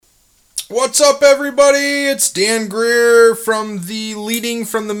What's up, everybody? It's Dan Greer from the Leading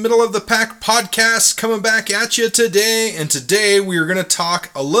from the Middle of the Pack podcast coming back at you today. And today we are going to talk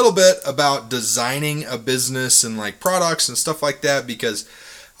a little bit about designing a business and like products and stuff like that, because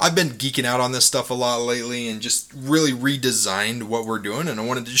I've been geeking out on this stuff a lot lately and just really redesigned what we're doing. And I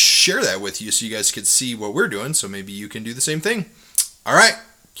wanted to share that with you so you guys could see what we're doing, so maybe you can do the same thing. All right,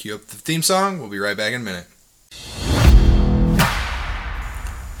 cue up the theme song. We'll be right back in a minute.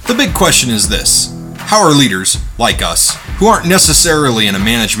 The big question is this: how are leaders like us, who aren't necessarily in a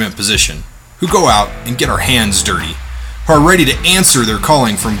management position, who go out and get our hands dirty, who are ready to answer their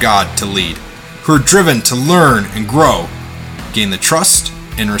calling from God to lead, who are driven to learn and grow, gain the trust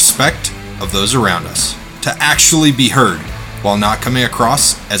and respect of those around us, to actually be heard while not coming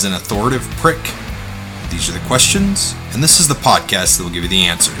across as an authoritative prick? These are the questions, and this is the podcast that will give you the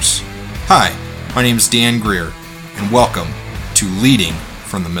answers. Hi, my name is Dan Greer, and welcome to Leading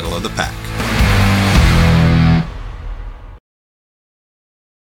from the Middle of the Pack.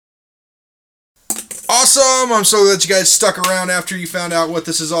 Awesome! I'm so glad you guys stuck around after you found out what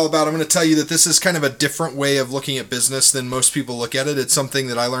this is all about. I'm going to tell you that this is kind of a different way of looking at business than most people look at it. It's something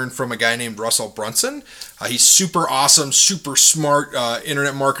that I learned from a guy named Russell Brunson. He's super awesome, super smart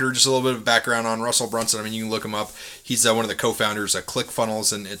internet marketer. Just a little bit of background on Russell Brunson. I mean, you can look him up. He's one of the co-founders of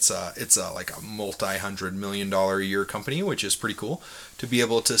ClickFunnels, and it's like a multi-$100-million a year company, which is pretty cool to be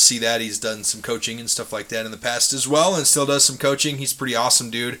able to see that. He's done some coaching and stuff like that in the past as well, and still does some coaching. He's pretty awesome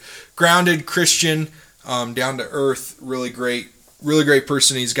dude. Grounded, Christian, down to earth, really great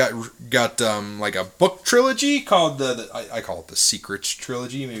person. He's got like a book trilogy called I call it the Secrets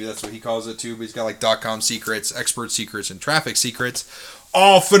trilogy. Maybe that's what he calls it too. But he's got like .com secrets, expert secrets, and traffic secrets.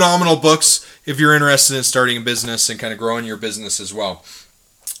 All phenomenal books if you're interested in starting a business and kind of growing your business as well.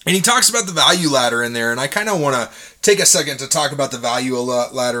 And he talks about the value ladder in there, and I kind of want to take a second to talk about the value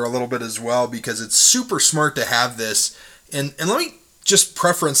ladder a little bit as well, because it's super smart to have this. And let me just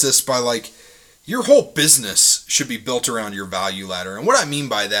preference this by like, your whole business should be built around your value ladder. And what I mean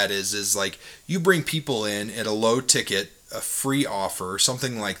by that is like, you bring people in at a low ticket, a free offer,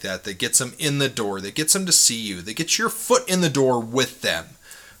 something like that gets them in the door, that gets them to see you, that gets your foot in the door with them,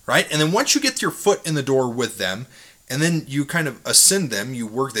 right? And then once you get your foot in the door with them, and then you kind of ascend them,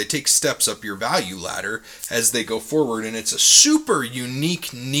 they take steps up your value ladder as they go forward. And it's a super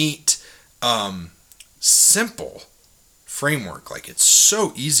unique, neat, simple framework. Like, it's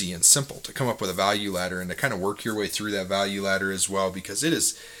so easy and simple to come up with a value ladder and to kind of work your way through that value ladder as well, because it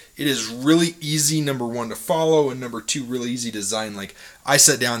is really easy, number one, to follow, and number two, really easy to design. Like, I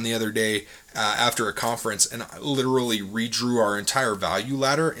sat down the other day after a conference and I literally redrew our entire value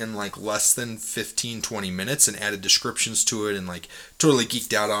ladder in like less than 15-20 minutes and added descriptions to it, and like totally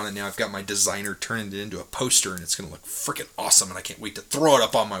geeked out on it. Now I've got my designer turning it into a poster, and it's going to look freaking awesome, and I can't wait to throw it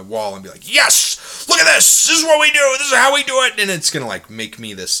up on my wall and be like, yes, look at this, this is what we do, this is how we do it. And it's going to like make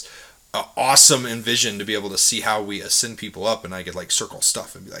me this awesome envision to be able to see how we ascend people up, and I could like circle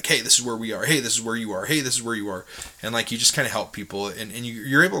stuff and be like, hey, this is where we are, hey, this is where you are, hey, this is where you are. And like, you just kind of help people, and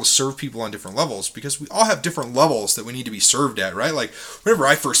you're able to serve people on different levels, because we all have different levels that we need to be served at, right? Like, whenever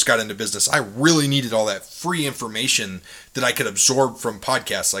I first got into business, I really needed all that free information that I could absorb from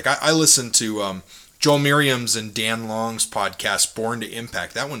podcasts. Like, I listened to Joel Miriam's and Dan Long's podcast, Born to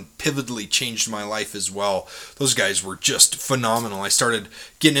Impact. That one pivotally changed my life as well. Those guys were just phenomenal. I started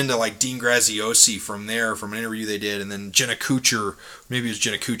getting into like Dean Graziosi from there, from an interview they did, and then Jenna Kutcher, maybe it was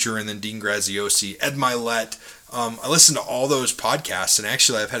Jenna Kutcher and then Dean Graziosi, Ed Milet. I listened to all those podcasts, and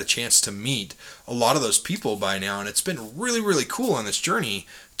actually I've had a chance to meet a lot of those people by now, and it's been really, really cool on this journey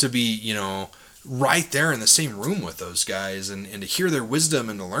to be, right there in the same room with those guys, and to hear their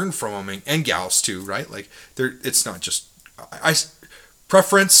wisdom and to learn from them, and gals too, right? Like, it's not just I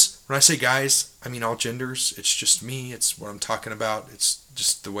preference. When I say guys, I mean all genders. It's just me. It's what I'm talking about. It's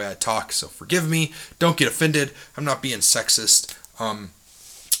just the way I talk. So forgive me. Don't get offended. I'm not being sexist.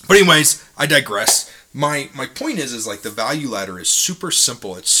 But anyways, I digress. My point is like, the value ladder is super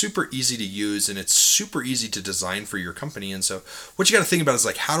simple. It's super easy to use, and it's super easy to design for your company. And so what you got to think about is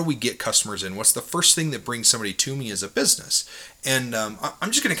like, how do we get customers in? What's the first thing that brings somebody to me as a business? And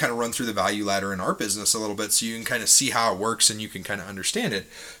I'm just going to kind of run through the value ladder in our business a little bit, so you can kind of see how it works and you can kind of understand it.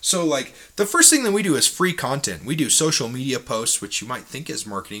 So like, the first thing that we do is free content. We do social media posts, which you might think is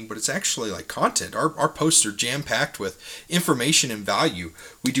marketing, but it's actually like content. Our posts are jam-packed with information and value.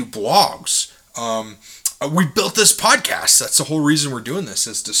 We do blogs. we built this podcast. That's the whole reason we're doing this,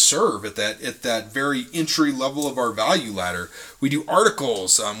 is to serve at that very entry level of our value ladder. We do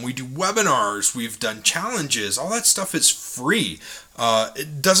articles, we do webinars, we've done challenges. All that stuff is free.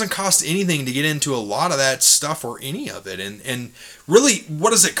 It doesn't cost anything to get into a lot of that stuff or any of it. And really, what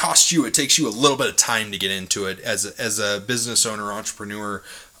does it cost you? It takes you a little bit of time to get into it as a business owner, entrepreneur,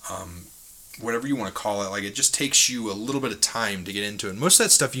 whatever you want to call it. Like, it just takes you a little bit of time to get into it. And most of that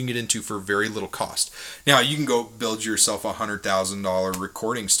stuff you can get into for very little cost. Now, you can go build yourself a $100,000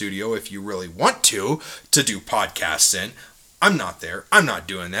 recording studio if you really want to do podcasts in. I'm not there. I'm not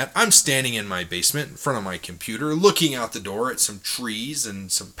doing that. I'm standing in my basement in front of my computer, looking out the door at some trees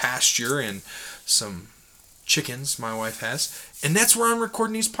and some pasture and some chickens my wife has. And that's where I'm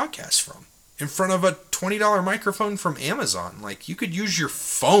recording these podcasts from. In front of a $20 microphone from Amazon. Like, you could use your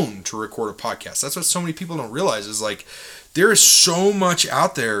phone to record a podcast. That's what so many people don't realize, is like, there is so much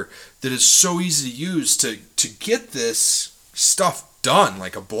out there that is so easy to use to get this stuff done.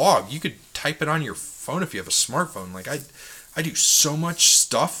 Like a blog, you could type it on your phone if you have a smartphone. Like, I do so much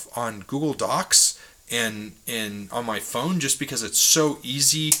stuff on Google Docs and on my phone just because it's so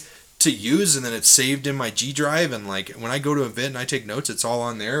easy to use, and then it's saved in my G Drive, and like when I go to an event and I take notes, it's all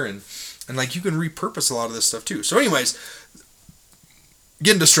on there, and like you can repurpose a lot of this stuff too. So anyways,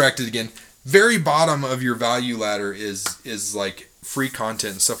 getting distracted again. Very bottom of your value ladder is like free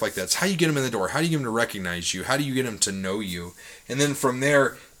content and stuff like that. It's how you get them in the door. How do you get them to recognize you? How do you get them to know you? And then from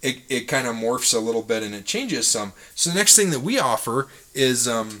there, it kind of morphs a little bit and it changes some. So the next thing that we offer is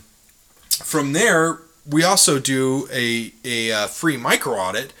from there, we also do a free micro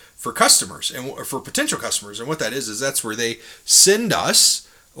audit for customers and for potential customers. And what that is that's where they send us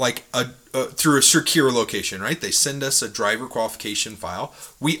like through a secure location, right? They send us a driver qualification file.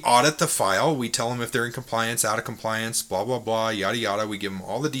 We audit the file. We tell them if they're in compliance, out of compliance, blah, blah, blah, yada, yada. We give them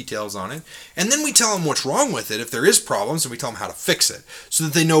all the details on it. And then we tell them what's wrong with it if there is problems, and we tell them how to fix it so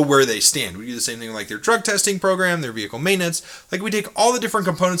that they know where they stand. We do the same thing like their drug testing program, their vehicle maintenance. Like, we take all the different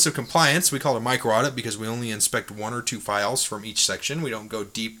components of compliance. We call it a micro audit because we only inspect 1 or 2 files from each section. We don't go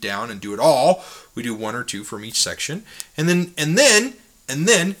deep down and do it all. We do 1 or 2 from each section. And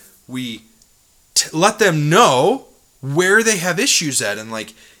then we let them know where they have issues at. And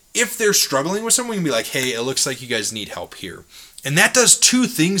like, if they're struggling with something, we can be like, hey, it looks like you guys need help here. And that does 2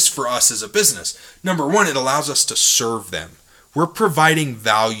 things for us as a business. Number 1, it allows us to serve them. We're providing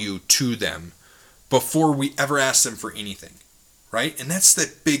value to them before we ever ask them for anything, right? And that's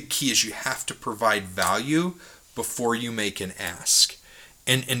the big key, is you have to provide value before you make an ask.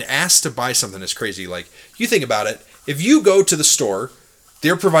 And ask to buy something is crazy. Like, you think about it. If you go to the store,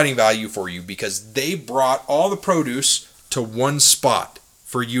 they're providing value for you because they brought all the produce to one spot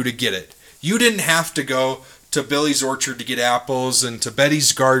for you to get it. You didn't have to go to Billy's Orchard to get apples and to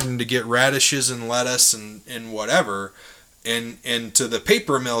Betty's Garden to get radishes and lettuce and whatever, and to the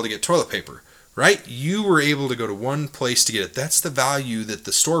paper mill to get toilet paper, right? You were able to go to one place to get it. That's the value that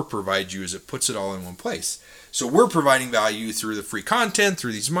the store provides you, is it puts it all in one place. So we're providing value through the free content,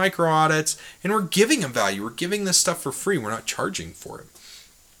 through these micro audits, and we're giving them value. We're giving this stuff for free. We're not charging for it.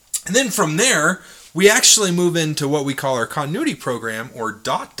 And then from there, we actually move into what we call our continuity program, or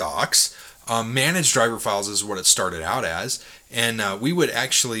 .docs. Managed driver files is what it started out as. And we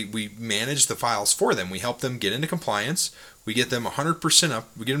manage the files for them. We help them get into compliance. We get them 100% up.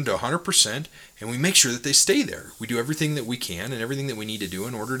 We get them to 100%, and we make sure that they stay there. We do everything that we can and everything that we need to do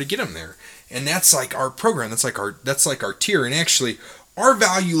in order to get them there. And that's like our program. That's like our tier. And actually, our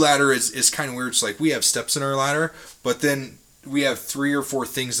value ladder is kind of weird. It's like we have steps in our ladder, but then we have 3 or 4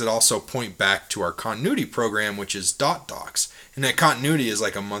 things that also point back to our continuity program, which is .docs. And that continuity is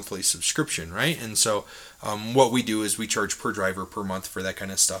like a monthly subscription, right? And so what we do is we charge per driver per month for that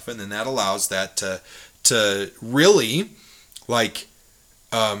kind of stuff. And then that allows that to really like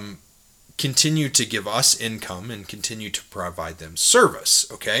continue to give us income and continue to provide them service,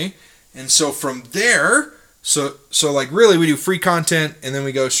 okay? And so from there, so like really we do free content, and then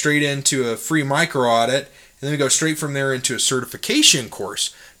we go straight into a free micro audit, and then we go straight from there into a certification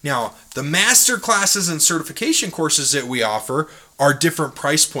course. Now, the master classes and certification courses that we offer are different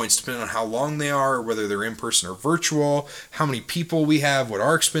price points depending on how long they are, or whether they're in person or virtual, how many people we have, what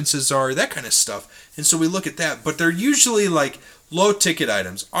our expenses are, that kind of stuff. And so we look at that, but they're usually like low ticket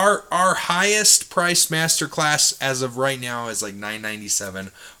items. Our highest price master class as of right now is like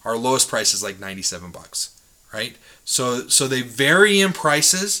 $9.97. Our lowest price is like $97, right? So they vary in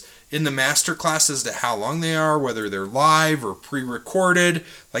prices in the master classes to how long they are, whether they're live or pre-recorded,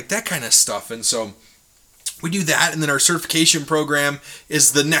 like that kind of stuff. And so We do that, and then our certification program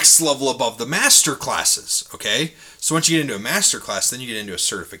is the next level above the master classes, okay? So once you get into a master class, then you get into a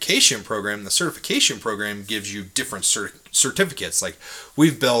certification program. The certification program gives you different certificates. Like,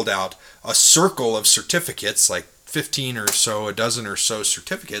 we've built out a circle of certificates, like 15 or so, a dozen or so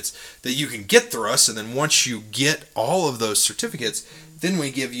certificates that you can get through us, and then once you get all of those certificates, then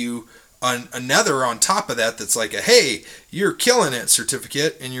we give you another on top of that that's like a, hey, you're killing it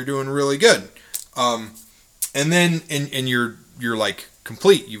certificate, and you're doing really good. And then and you're like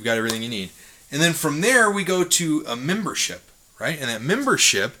complete. You've got everything you need. And then from there we go to a membership, right? And that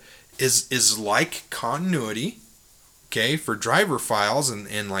membership is like continuity, okay, for driver files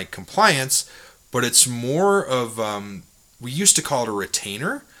and like compliance, but it's more of we used to call it a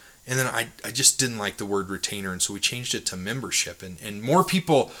retainer, and then I just didn't like the word retainer, and so we changed it to membership, and more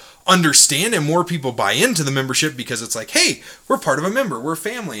people understand and more people buy into the membership because it's like, hey, we're part of a member, we're a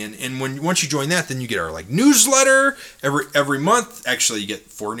family, and once you join that, then you get our like newsletter every month. Actually, you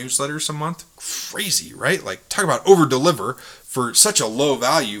get 4 newsletters a month. Crazy, right? Like, talk about over deliver for such a low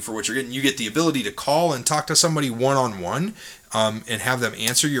value for what you're getting. You get the ability to call and talk to somebody one-on-one, and have them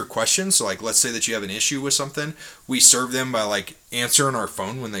answer your questions. So like, let's say that you have an issue with something, we serve them by like answering our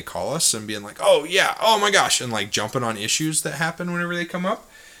phone when they call us and being like, oh yeah, oh my gosh, and like jumping on issues that happen whenever they come up.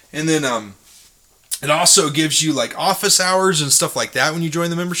 And then it also gives you like office hours and stuff like that when you join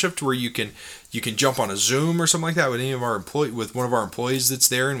the membership, to where you can jump on a Zoom or something like that with any of our with one of our employees that's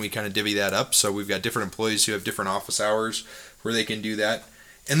there, and we kind of divvy that up. So we've got different employees who have different office hours where they can do that.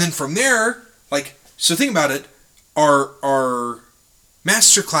 And then from there, like, so think about it, our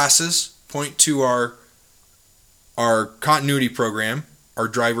master classes point to our continuity program, our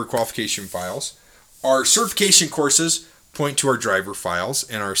driver qualification files. Our certification courses point to our driver files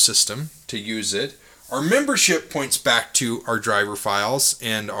and our system to use it. Our membership points back to our driver files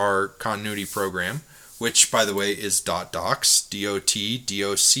and our continuity program, which, by the way, is .docs,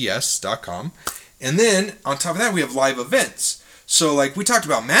 .docs.com. And then on top of that, we have live events. So like, we talked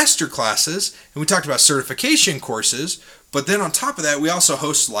about master classes and we talked about certification courses, but then on top of that, we also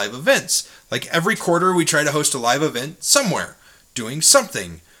host live events. Like, every quarter, we try to host a live event somewhere, doing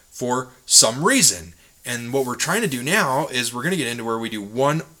something for some reason. And what we're trying to do now is we're going to get into where we do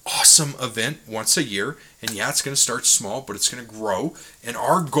one awesome event once a year. And yeah, it's going to start small, but it's going to grow. And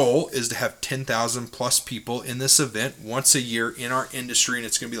our goal is to have 10,000 plus people in this event once a year in our industry. And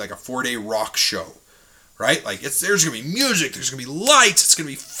it's going to be like a 4-day rock show, right? Like, there's going to be music, there's going to be lights, it's going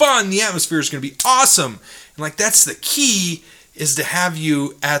to be fun, the atmosphere is going to be awesome. And like, that's the key, is to have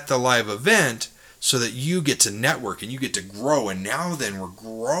you at the live event so that you get to network and you get to grow. And now then we're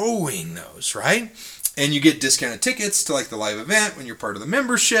growing those, right? And you get discounted tickets to like the live event when you're part of the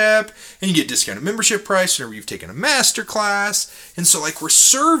membership, and you get discounted membership price whenever you've taken a master class. And so like, we're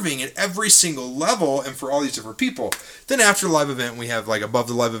serving at every single level and for all these different people. Then after the live event, we have like above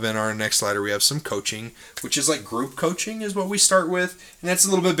the live event, on our next ladder, we have some coaching, which is like group coaching is what we start with. And that's a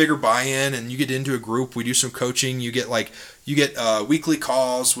little bit bigger buy-in, and you get into a group, we do some coaching, you get weekly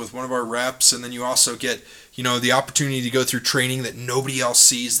calls with one of our reps, and then you also get, you know, the opportunity to go through training that nobody else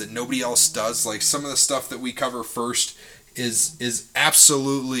sees, that nobody else does. Like, some of the stuff that we cover first is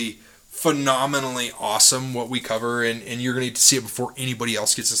absolutely phenomenally awesome, what we cover, and you're going to get to see it before anybody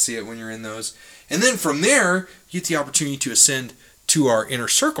else gets to see it when you're in those. And then from there, you get the opportunity to ascend to our inner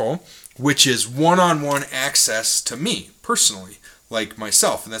circle, which is one-on-one access to me personally, like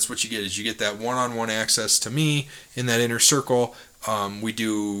myself. And that's what you get, is you get that one-on-one access to me in that inner circle. We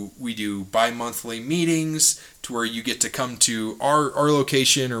do bi-monthly meetings to where you get to come to our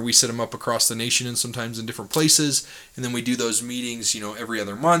location, or we set them up across the nation and sometimes in different places. And then we do those meetings, you know, every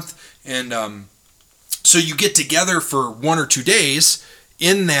other month. And so you get together for 1 or 2 days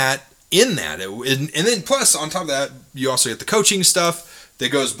in that. And then plus on top of that, you also get the coaching stuff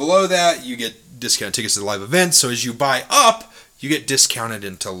that goes below that. You get discounted tickets to the live events. So as you buy up, you get discounted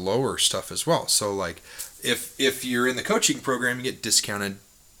into lower stuff as well. So like, if you're in the coaching program, you get discounted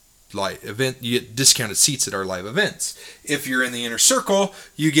live event, you get discounted seats at our live events. If you're in the inner circle,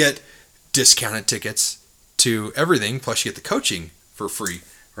 you get discounted tickets to everything, plus you get the coaching for free,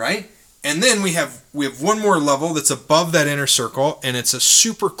 right? And then we have one more level that's above that inner circle, and it's a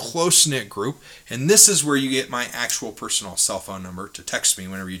super close-knit group. And this is where you get my actual personal cell phone number to text me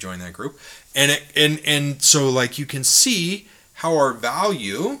whenever you join that group. And so like, you can see how our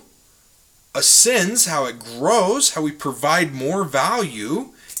value ascends, how it grows, how we provide more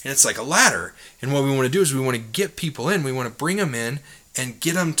value, and it's like a ladder. And what we want to do is we want to get people in, we want to bring them in, and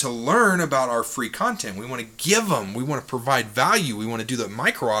get them to learn about our free content. We want to give them, we want to provide value, we want to do the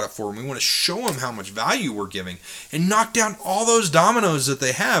micro audit for them, we want to show them how much value we're giving and knock down all those dominoes that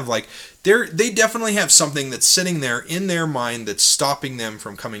they have. Like they definitely have something that's sitting there in their mind that's stopping them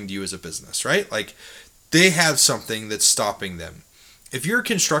from coming to you as a business, right? Like they have something that's stopping them. If you're a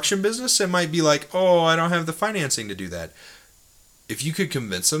construction business, it might be like, oh, I don't have the financing to do that. If you could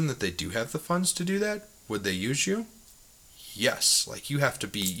convince them that they do have the funds to do that, would they use you? Yes. Like you have to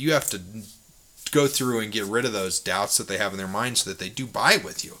go through and get rid of those doubts that they have in their mind so that they do buy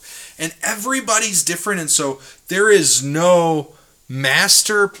with you. And everybody's different. And so there is no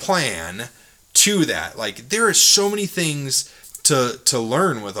master plan to that. Like there are so many things to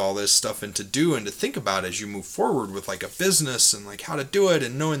learn with all this stuff and to do and to think about as you move forward with like a business and like how to do it,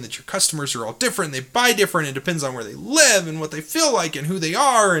 and knowing that your customers are all different, they buy different, it depends on where they live and what they feel like and who they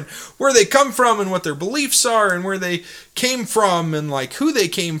are and where they come from and what their beliefs are and where they came from and like who they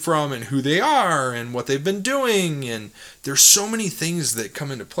came from and who they are and what they've been doing. And there's so many things that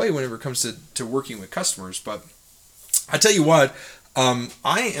come into play whenever it comes to working with customers. But I tell you what,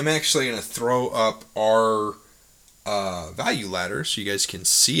 I am actually going to throw up our value ladder so you guys can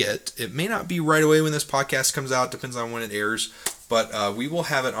see it. It may not be right away when this podcast comes out, depends on when it airs, but we will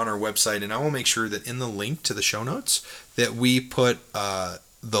have it on our website, and I will make sure that in the link to the show notes that we put the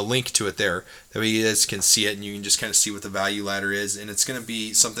link to it there, that way you guys can see it and you can just kind of see what the value ladder is. And it's going to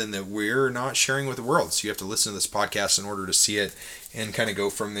be something that we're not sharing with the world, so you have to listen to this podcast in order to see it and kind of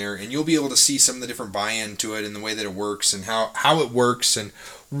go from there. And you'll be able to see some of the different buy-in to it and the way that it works and how it works and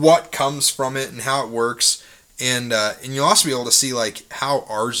what comes from it and how it works. And you'll also be able to see like how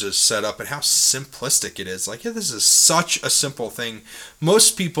ours is set up and how simplistic it is. Like, yeah, this is such a simple thing.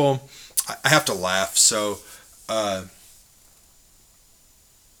 Most people, I have to laugh. So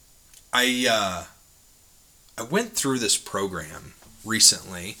I went through this program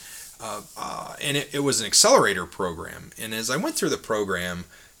recently, and it was an accelerator program. And as I went through the program,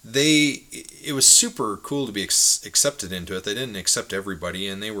 it was super cool to be accepted into it. They didn't accept everybody,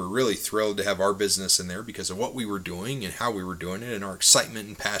 and they were really thrilled to have our business in there because of what we were doing and how we were doing it and our excitement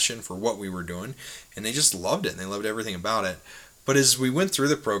and passion for what we were doing. And they just loved it, and they loved everything about it. But as we went through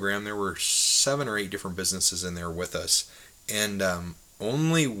the program, there were 7 or 8 different businesses in there with us, and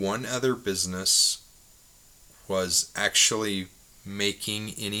only one other business was actually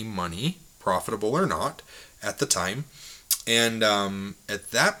making any money, profitable or not, at the time. And at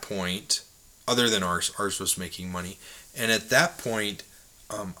that point, other than ours was making money. And at that point,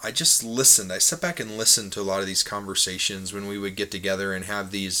 I just listened. I sat back and listened to a lot of these conversations when we would get together and have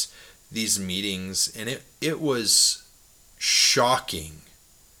these meetings. And it was shocking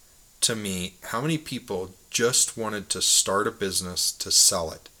to me how many people just wanted to start a business to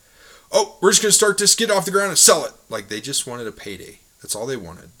sell it. Oh, we're just going to start this, get off the ground and sell it. Like they just wanted a payday. That's all they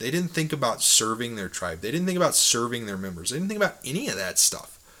wanted. They didn't think about serving their tribe. They didn't think about serving their members. They didn't think about any of that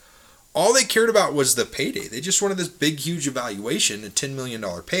stuff. All they cared about was the payday. They just wanted this big, huge evaluation, a $10 million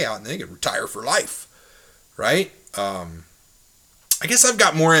payout, and they could retire for life, right? I guess I've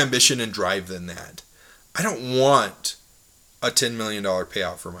got more ambition and drive than that. I don't want a $10 million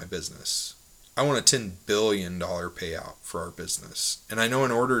payout for my business. I want a $10 billion payout for our business. And I know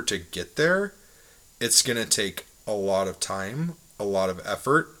in order to get there, it's going to take a lot of time, a lot of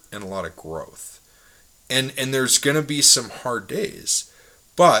effort, and a lot of growth. And there's going to be some hard days.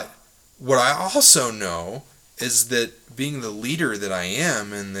 But what I also know is that being the leader that I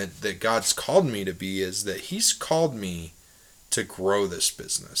am and that God's called me to be is that He's called me to grow this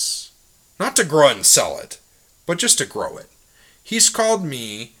business. Not to grow it and sell it, but just to grow it. He's called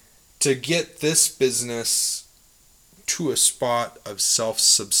me to get this business to a spot of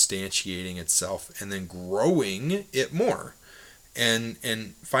self-substantiating itself and then growing it more. And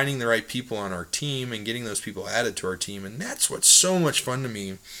finding the right people on our team and getting those people added to our team. And that's what's so much fun to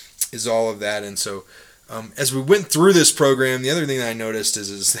me, is all of that. And so as we went through this program, the other thing that I noticed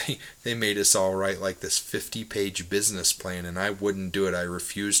is they made us all write like this 50-page business plan, and I wouldn't do it. I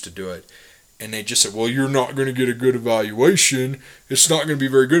refused to do it. And they just said, well, you're not going to get a good evaluation. It's not going to be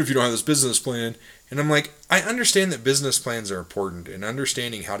very good if you don't have this business plan. And I'm like, I understand that business plans are important, and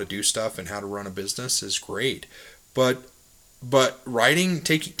understanding how to do stuff and how to run a business is great. But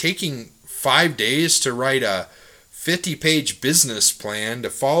taking 5 days to write a 50-page business plan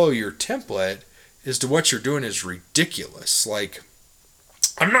to follow your template as to what you're doing is ridiculous. Like,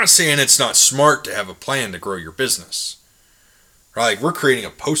 I'm not saying it's not smart to have a plan to grow your business. Right? Like, we're creating a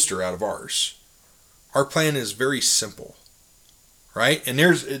poster out of ours. Our plan is very simple. Right? And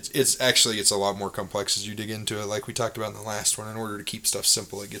it's a lot more complex as you dig into it. Like we talked about in the last one, in order to keep stuff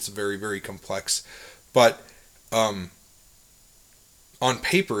simple, it gets very, very complex. But on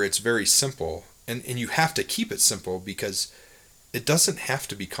paper it's very simple, and you have to keep it simple because it doesn't have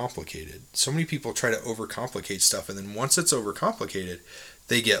to be complicated. So many people try to overcomplicate stuff, and then once it's overcomplicated,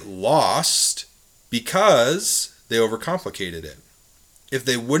 they get lost because they overcomplicated it. If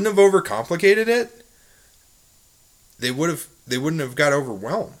they wouldn't have overcomplicated it, they wouldn't have got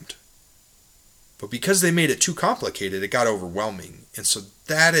overwhelmed. But because they made it too complicated, it got overwhelming. And so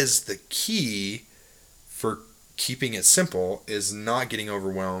that is the key for keeping it simple, is not getting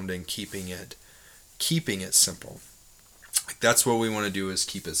overwhelmed and keeping it simple. That's what we want to do, is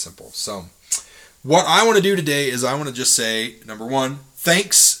keep it simple. So what I want to do today is I want to just say, number one,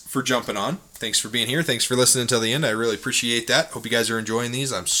 thanks for jumping on. Thanks for being here. Thanks for listening until the end. I really appreciate that. Hope you guys are enjoying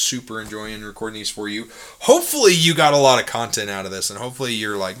these. I'm super enjoying recording these for you. Hopefully you got a lot of content out of this, and hopefully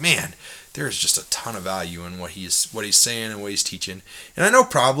you're like, man, there's just a ton of value in what he's saying and what he's teaching. And I know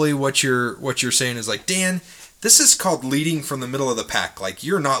probably what you're saying is like, Dan, this is called leading from the middle of the pack. Like,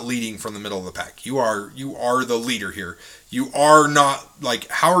 you're not leading from the middle of the pack. You are the leader here. You are not, like,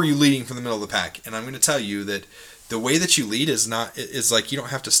 how are you leading from the middle of the pack? And I'm going to tell you that the way that you lead is like, you don't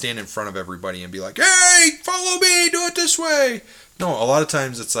have to stand in front of everybody and be like, hey, follow me, do it this way. No, a lot of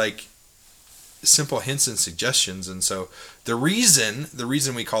times it's like simple hints and suggestions. And so the reason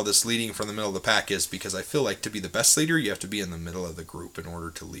we call this leading from the middle of the pack is because I feel like to be the best leader, you have to be in the middle of the group in order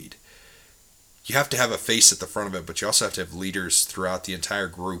to lead. You have to have a face at the front of it, but you also have to have leaders throughout the entire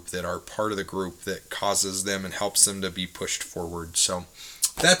group that are part of the group that causes them and helps them to be pushed forward. So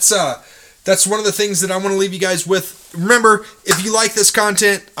that's one of the things that I want to leave you guys with. Remember, if you like this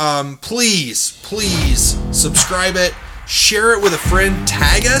content, please subscribe it, share it with a friend,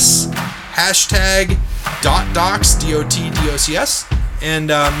 tag us, #.docs, DOTDOCS, and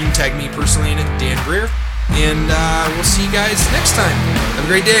you can tag me personally in it, Dan Greer, and we'll see you guys next time. Have a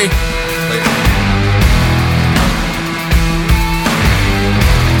great day. Later.